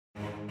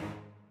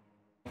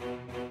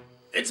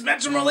It's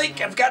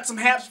Melik. I've got some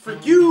haps for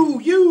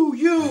you.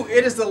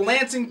 It is the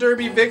Lansing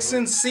Derby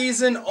Vixens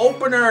season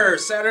opener,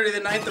 Saturday the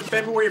 9th of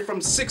February from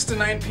 6 to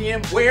 9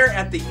 p.m. Where?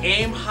 At the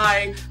Aim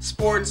High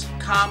Sports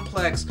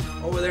Complex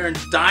over there in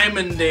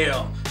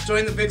Dimondale.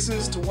 Join the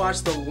Vixens to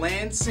watch the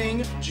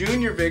Lansing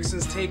Junior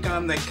Vixens take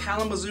on the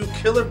Kalamazoo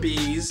Killer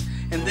Bees,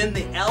 and then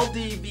the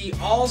LDV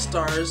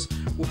All-Stars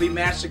will be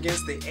matched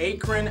against the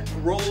Akron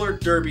Roller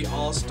Derby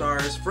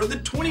All-Stars for the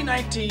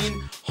 2019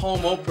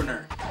 home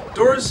opener.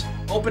 Doors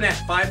open at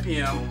 5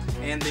 p.m.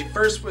 and the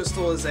first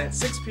whistle is at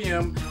 6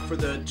 p.m. for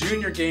the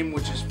junior game,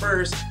 which is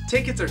first.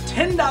 Tickets are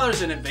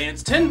 $10 in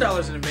advance,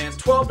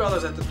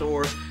 $12 at the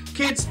door.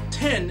 Kids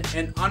 10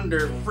 and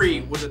under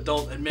free with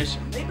adult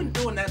admission. They've been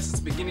doing that since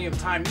the beginning of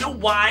time. You know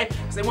why?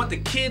 Because they want the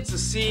kids to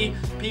see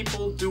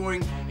people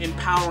doing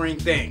empowering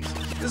things.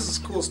 This is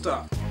cool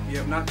stuff. If you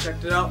have not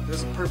checked it out, this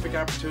is a perfect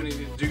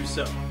opportunity to do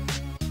so.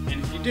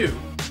 And if you do,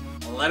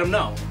 let them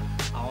know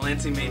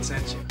Lansing Mate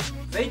sent you.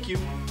 Thank you.